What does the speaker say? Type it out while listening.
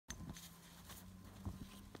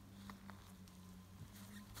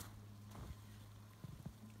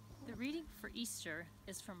reading for Easter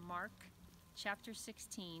is from Mark chapter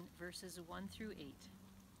 16, verses 1 through 8.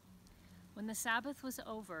 When the Sabbath was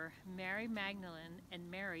over, Mary Magdalene and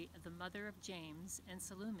Mary, the mother of James, and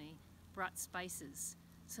Salome brought spices,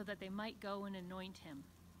 so that they might go and anoint him.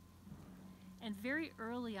 And very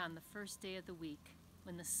early on the first day of the week,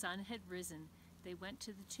 when the sun had risen, they went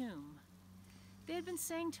to the tomb. They had been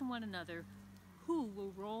saying to one another, "Who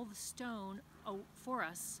will roll the stone for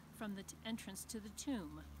us from the entrance to the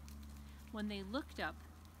tomb?" When they looked up,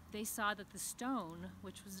 they saw that the stone,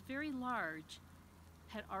 which was very large,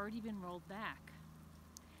 had already been rolled back.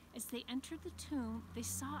 As they entered the tomb, they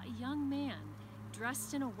saw a young man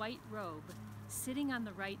dressed in a white robe sitting on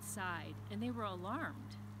the right side, and they were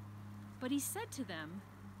alarmed. But he said to them,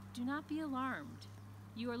 "Do not be alarmed.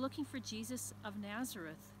 You are looking for Jesus of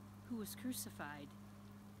Nazareth, who was crucified.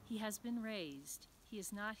 He has been raised. He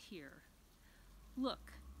is not here.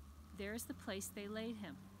 Look, there is the place they laid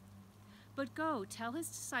him. But go, tell his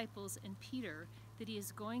disciples and Peter that he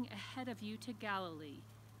is going ahead of you to Galilee.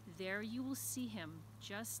 There you will see him,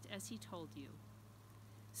 just as he told you."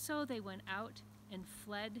 So they went out and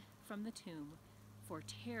fled from the tomb, for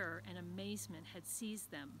terror and amazement had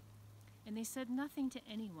seized them. And they said nothing to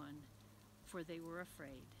anyone, for they were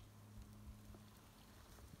afraid.